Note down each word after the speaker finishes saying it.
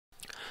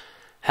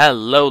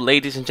Hello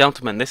ladies and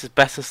gentlemen, this is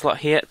Bethesda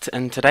here,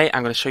 and today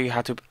I'm going to show you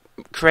how to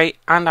create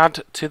and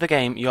add to the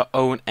game your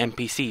own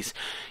NPCs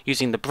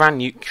using the brand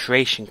new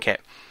creation kit.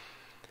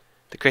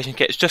 The creation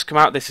kit has just come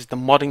out. This is the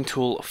modding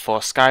tool for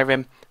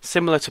Skyrim,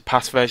 similar to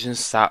past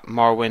versions that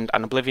Morrowind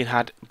and Oblivion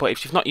had, but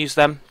if you've not used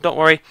them, don't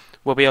worry,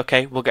 we'll be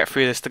okay, we'll get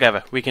through this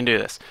together, we can do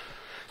this.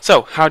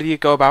 So, how do you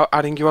go about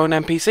adding your own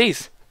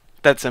NPCs?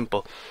 Dead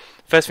simple.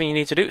 First thing you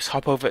need to do is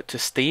hop over to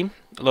Steam,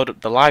 load up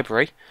the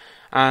library,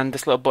 and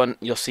this little button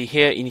you'll see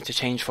here, you need to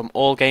change from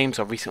all games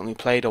or recently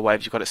played or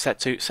whatever you've got it set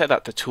to, set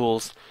that to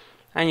tools,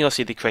 and you'll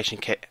see the creation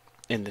kit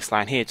in this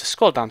line here. Just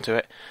scroll down to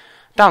it,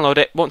 download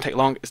it, won't take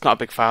long, it's not a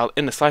big file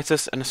in the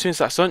slightest, and as soon as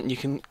that's done you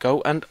can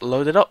go and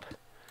load it up.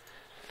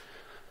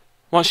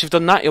 Once you've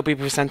done that, you'll be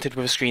presented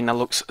with a screen that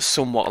looks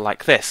somewhat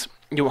like this.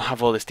 You won't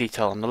have all this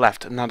detail on the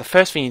left. Now the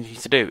first thing you need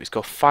to do is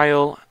go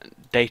File,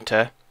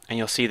 Data, and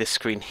you'll see this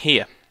screen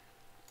here.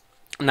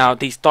 Now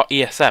these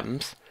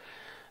 .esms,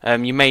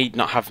 you may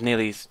not have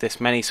nearly this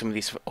many, some of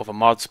these other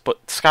mods,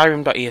 but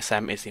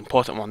Skyrim.esm is the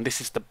important one.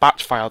 This is the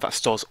batch file that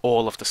stores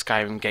all of the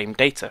Skyrim game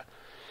data.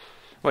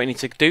 What you need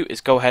to do is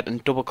go ahead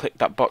and double click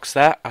that box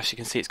there. As you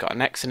can see, it's got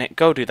an X in it.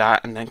 Go do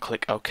that and then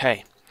click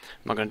OK. I'm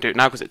not going to do it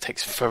now because it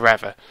takes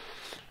forever.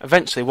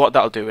 Eventually what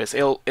that'll do is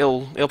it'll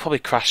probably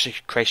crash the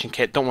creation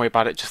kit. Don't worry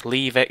about it, just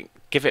leave it,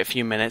 give it a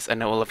few minutes,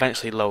 and it will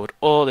eventually load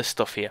all this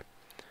stuff here.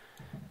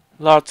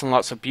 Lots and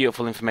lots of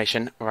beautiful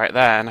information right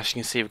there, and as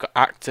you can see, we've got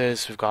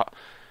actors, we've got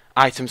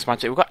items,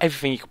 magic, we've got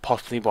everything you could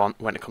possibly want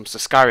when it comes to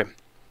Skyrim.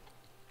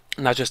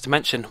 Now just to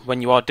mention,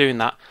 when you are doing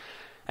that,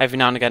 every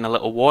now and again a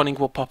little warning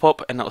will pop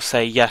up and it'll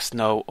say yes,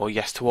 no, or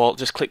yes to all.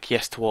 Just click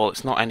yes to all,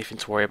 it's not anything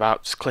to worry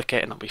about, just click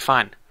it and it'll be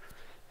fine.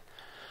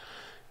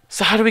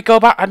 So how do we go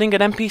about adding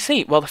an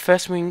NPC? Well, the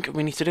first thing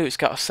we need to do is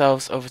get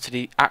ourselves over to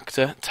the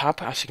actor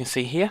tab, as you can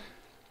see here.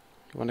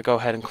 You want to go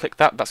ahead and click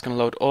that, that's going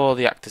to load all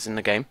the actors in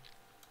the game.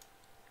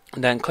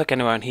 And then click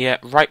anywhere in here,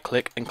 right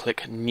click and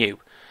click new.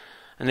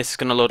 And this is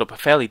going to load up a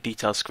fairly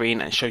detailed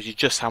screen and it shows you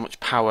just how much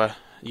power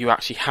you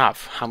actually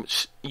have, how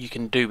much you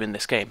can do in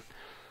this game.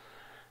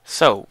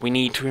 So we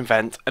need to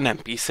invent an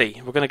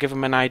NPC. We're going to give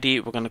them an ID,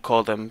 we're going to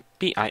call them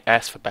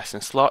BIS for best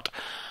in slot,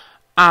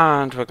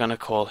 and we're going to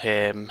call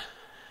him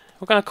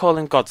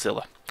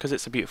Godzilla, because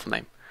it's a beautiful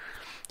name.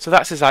 So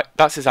that's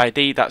his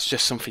ID, that's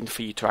just something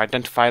for you to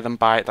identify them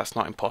by, that's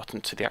not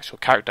important to the actual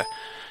character.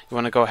 You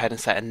want to go ahead and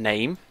set a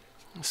name,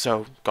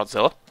 so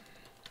Godzilla,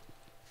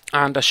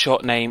 and a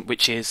short name,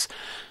 which is,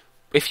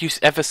 if you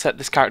ever set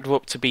this character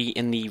up to be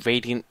in the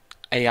Radiant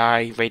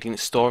AI, Radiant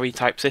Story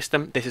type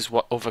system, this is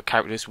what other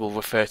characters will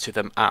refer to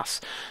them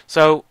as.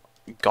 So,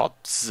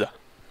 Gods.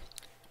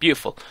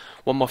 Beautiful.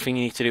 One more thing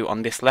you need to do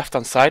on this left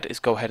hand side is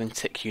go ahead and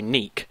tick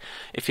unique.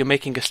 If you're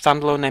making a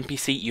standalone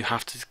NPC, you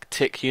have to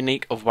tick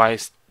unique,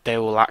 otherwise they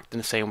will act in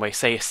the same way.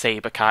 Say a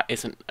saber cat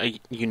isn't a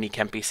unique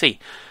NPC.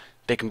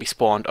 They can be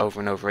spawned over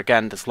and over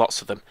again, there's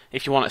lots of them.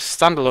 If you want a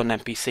standalone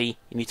NPC,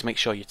 you need to make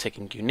sure you're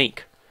ticking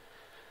unique.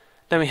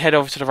 Then we head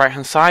over to the right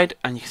hand side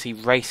and you can see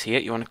race here,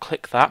 you want to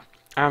click that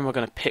and we're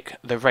going to pick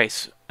the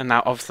race. And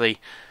now obviously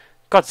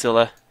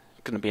Godzilla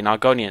is going to be an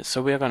Argonian,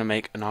 so we are going to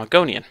make an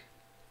Argonian.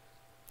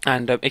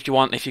 And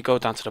if you go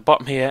down to the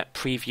bottom here,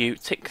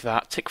 preview, tick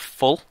that, tick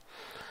full,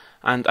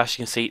 and as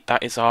you can see,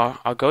 that is our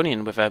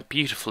Argonian with a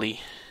beautifully,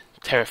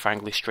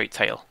 terrifyingly straight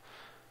tail.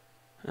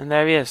 And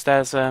there he is.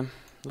 There's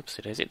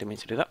oopsie daisy, didn't mean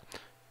to do that.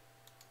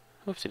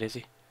 Oopsie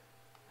daisy.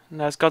 And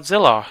there's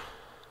Godzilla.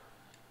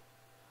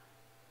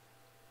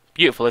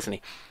 Beautiful, isn't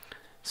he?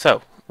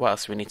 So what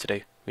else do we need to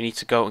do? We need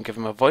to go and give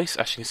him a voice.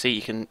 As you can see,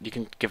 you can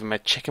give him a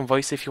chicken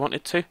voice if you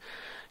wanted to.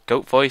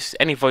 Goat voice,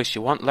 any voice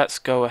you want. Let's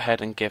go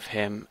ahead and give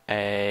him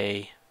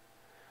a...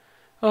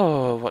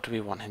 oh, what do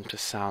we want him to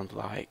sound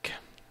like?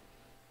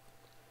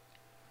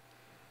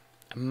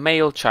 A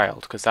male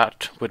child, because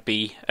that would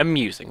be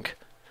amusing.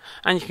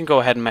 And you can go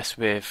ahead and mess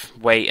with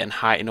weight and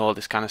height and all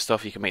this kind of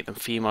stuff. You can make them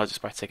female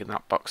just by ticking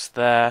that box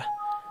there.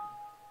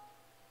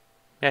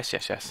 Yes,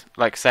 yes, yes.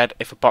 Like I said,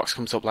 if a box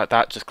comes up like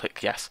that, just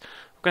click yes.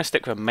 We're going to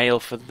stick with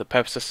male for the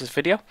purpose of this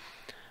video.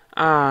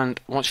 And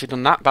once you've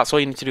done that, that's all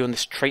you need to do on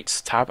this traits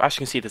tab. As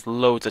you can see, there's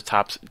loads of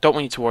tabs. Don't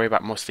want you to worry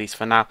about most of these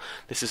for now.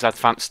 This is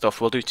advanced stuff.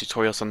 We'll do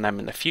tutorials on them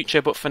in the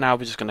future, but for now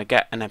we're just going to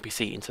get an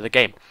NPC into the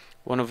game.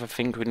 One other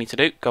thing we need to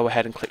do, go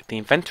ahead and click the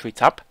inventory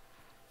tab.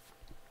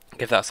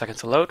 Give that a second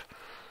to load.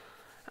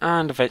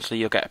 And eventually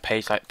you'll get a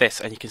page like this,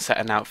 and you can set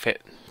an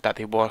outfit that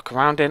they walk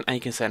around in, and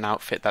you can set an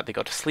outfit that they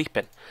go to sleep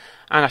in.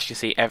 And as you can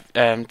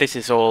see, this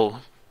is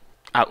all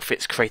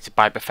outfits created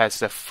by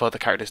Bethesda for the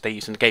characters they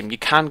use in the game. You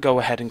can go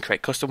ahead and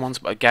create custom ones,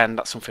 but again,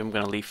 that's something I'm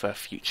going to leave for a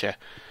future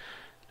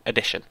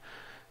edition.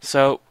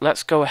 So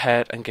let's go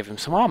ahead and give him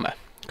some armour,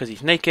 because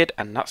he's naked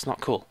and that's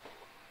not cool.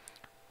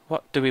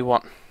 What do we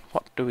want?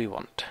 What do we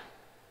want?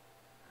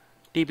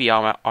 DB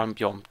armour, I'm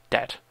beyond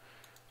dead.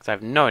 Because I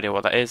have no idea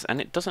what that is,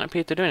 and it doesn't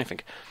appear to do anything.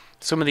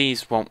 Some of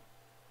these won't,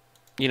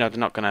 they're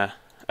not going to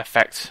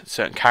affect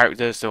certain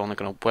characters, they're only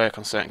going to work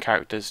on certain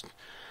characters.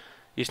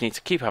 You just need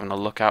to keep having a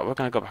look out. We're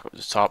going to go back up to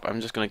the top.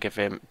 I'm just going to give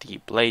him the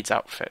Blades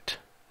outfit.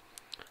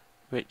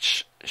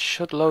 which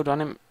should load on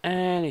him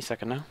any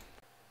second now.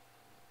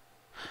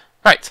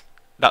 Right,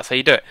 that's how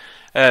you do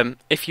it.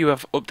 If you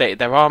have updated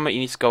their armour,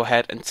 you need to go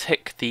ahead and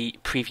tick the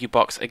preview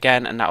box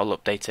again, and that will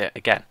update it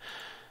again.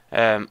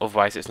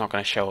 Otherwise it's not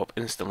going to show up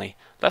instantly.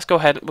 Let's go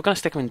ahead, we're going to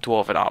stick him in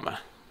Dwarven armour.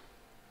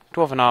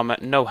 Dwarven armour,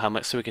 no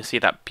helmet, so we can see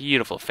that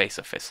beautiful face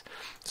of his.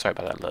 Sorry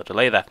about that little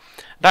delay there.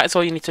 That is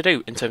all you need to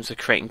do in terms of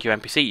creating your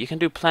NPC. You can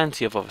do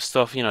plenty of other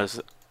stuff, you know, there's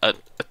a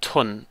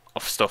ton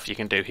of stuff you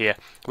can do here,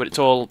 but it's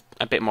all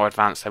a bit more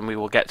advanced, and we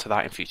will get to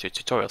that in future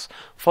tutorials.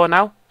 For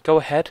now, go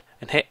ahead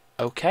and hit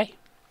OK.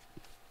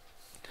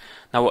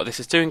 Now what this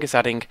is doing is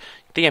adding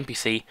the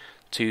NPC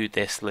to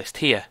this list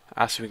here.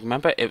 As you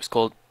remember, it was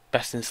called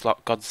Best in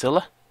Slot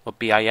Godzilla, or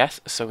BIS,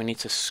 so we need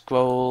to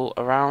scroll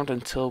around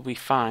until we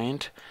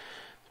find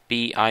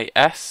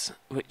BIS,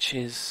 which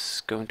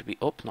is going to be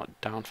up,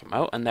 not down from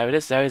out, and there it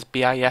is, there is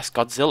BIS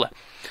Godzilla.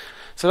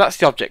 So that's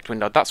the object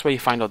window, that's where you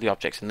find all the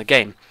objects in the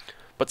game.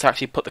 But to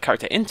actually put the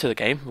character into the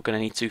game, we're going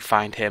to need to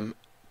find him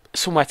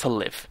somewhere to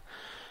live.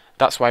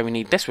 That's why we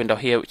need this window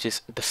here, which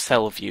is the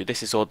cell view.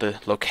 This is all the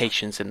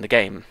locations in the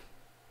game.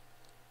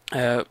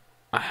 I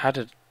had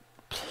a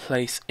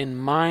place in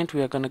mind.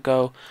 We are going to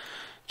go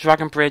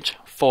Dragon Bridge,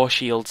 Four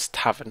Shields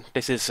Tavern.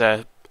 This is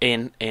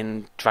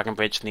in Dragon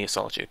Bridge near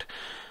Solitude.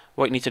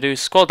 What you need to do is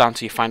scroll down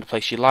till you find a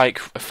place you like,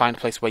 find a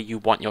place where you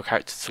want your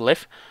character to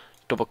live,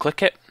 double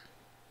click it,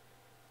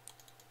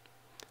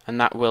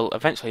 and that will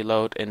eventually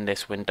load in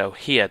this window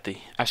here.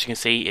 As you can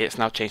see, it's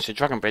now changed to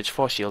Dragon Bridge,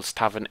 Four Shields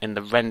Tavern in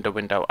the render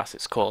window, as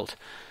it's called.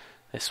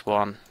 This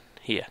one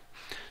here.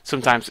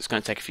 Sometimes it's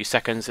going to take a few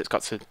seconds, it's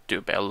got to do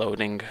a bit of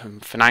loading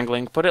and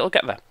finagling, but it'll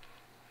get there.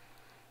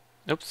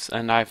 Oops,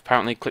 and I've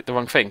apparently clicked the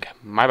wrong thing.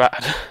 My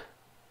bad.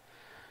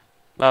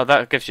 Well,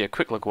 that gives you a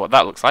quick look at what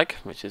that looks like,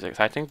 which is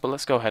exciting, but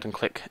let's go ahead and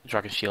click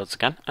Dragon Shields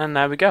again, and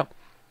there we go.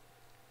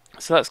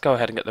 So let's go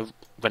ahead and get the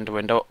render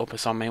window up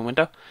as our main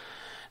window.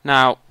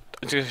 Now,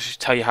 I'm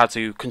just tell you how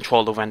to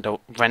control the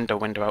render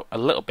window out a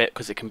little bit,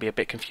 because it can be a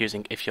bit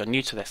confusing if you're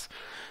new to this.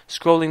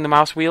 Scrolling the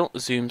mouse wheel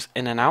zooms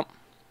in and out.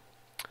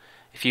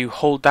 If you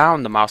hold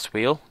down the mouse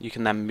wheel, you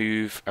can then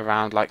move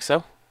around like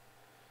so.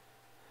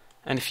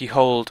 And if you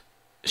hold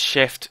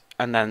shift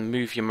and then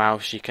move your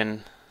mouse, you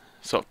can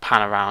sort of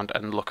pan around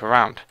and look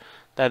around.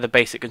 They're the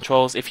basic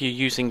controls. If you're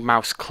using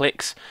mouse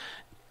clicks,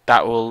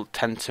 that will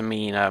tend to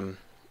mean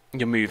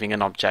you're moving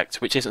an object,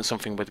 which isn't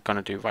something we're going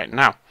to do right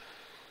now.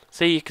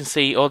 So you can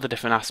see all the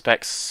different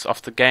aspects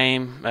of the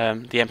game,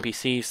 the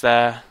NPCs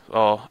there,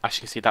 or as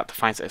you can see that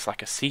defines it as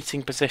like a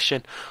seating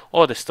position.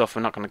 All this stuff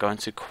we're not going to go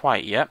into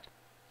quite yet.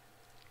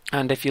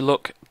 And if you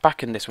look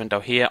back in this window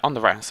here, on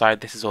the right hand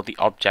side, this is all the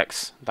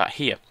objects that are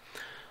here.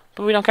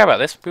 But we don't care about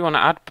this, we want to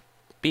add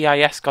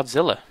BIS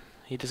Godzilla.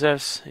 He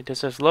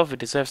deserves love, he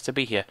deserves to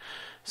be here.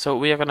 So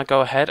we are going to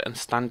go ahead and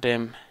stand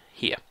him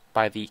here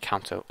by the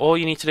counter. All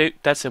you need to do,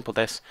 dead simple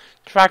this,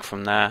 drag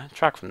from there,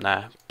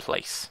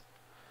 place.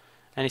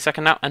 Any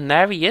second now, and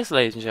there he is,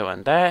 ladies and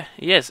gentlemen, there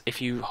he is.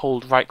 If you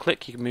hold right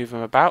click, you can move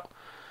him about.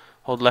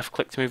 Hold left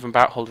click to move him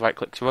about, hold right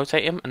click to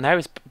rotate him, and there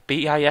is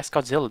BIS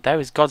Godzilla. There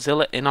is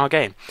Godzilla in our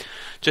game.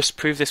 Just to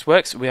prove this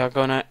works, we are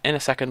going to, in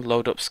a second,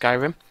 load up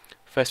Skyrim.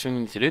 First thing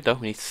we need to do though,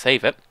 we need to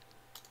save it.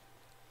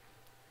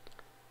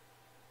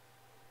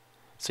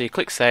 So you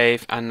click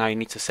save, and now you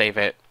need to save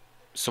it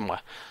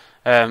somewhere.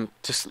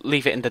 Just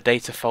leave it in the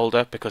data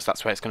folder, because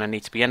that's where it's going to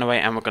need to be anyway,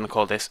 and we're going to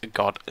call this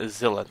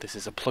Godzilla. This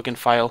is a plugin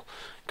file,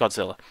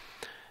 Godzilla.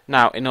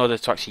 Now, in order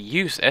to actually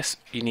use this,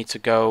 you need to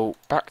go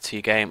back to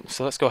your game.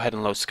 So let's go ahead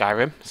and load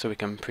Skyrim, so we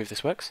can prove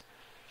this works.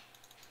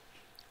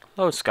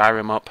 Load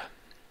Skyrim up.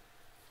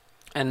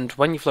 And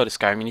when you've loaded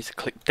Skyrim, you need to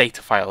click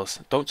Data Files.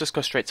 Don't just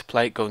go straight to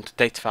play, go into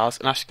Data Files.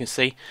 And as you can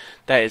see,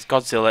 there is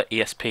Godzilla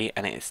ESP,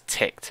 and it is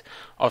ticked.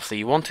 Obviously,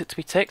 you want it to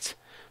be ticked,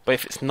 but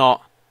if it's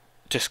not,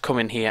 just come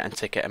in here and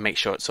tick it and make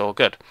sure it's all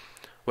good.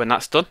 When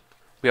that's done,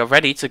 we are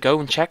ready to go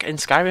and check in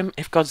Skyrim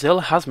if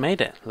Godzilla has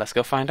made it. Let's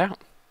go find out.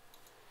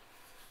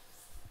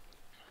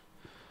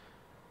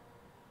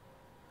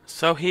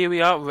 So here we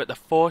are, we're at the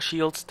Four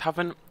Shields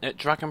Tavern at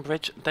Dragon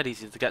Bridge. Dead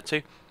easy to get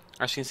to.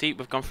 As you can see,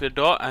 we've gone through the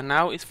door, and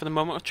now it's for the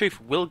moment of truth.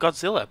 Will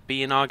Godzilla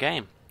be in our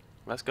game?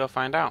 Let's go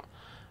find out.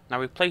 Now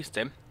we've placed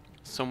him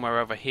somewhere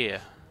over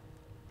here.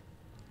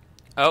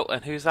 Oh,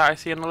 and who's that I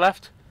see on the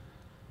left?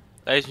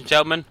 Ladies and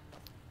gentlemen,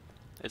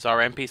 it's our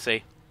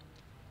NPC.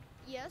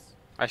 Yes?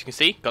 As you can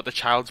see, got the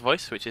child's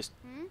voice, which is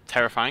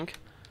terrifying.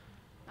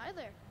 Hi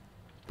there.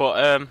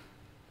 But,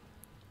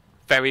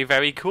 very,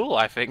 very cool,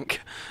 I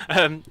think.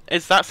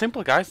 It's that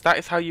simple, guys. That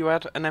is how you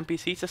add an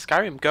NPC to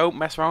Skyrim. Go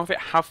mess around with it,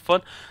 have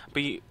fun.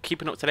 Be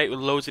keeping up to date with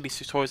loads of these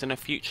tutorials in the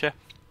future.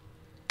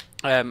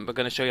 We're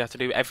going to show you how to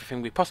do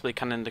everything we possibly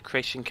can in the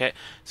creation kit,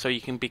 so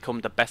you can become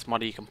the best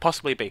modder you can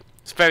possibly be.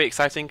 It's very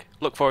exciting.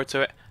 Look forward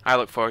to it. I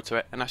look forward to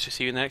it. And I shall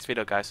see you in the next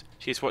video, guys.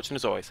 Cheers for watching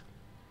as always.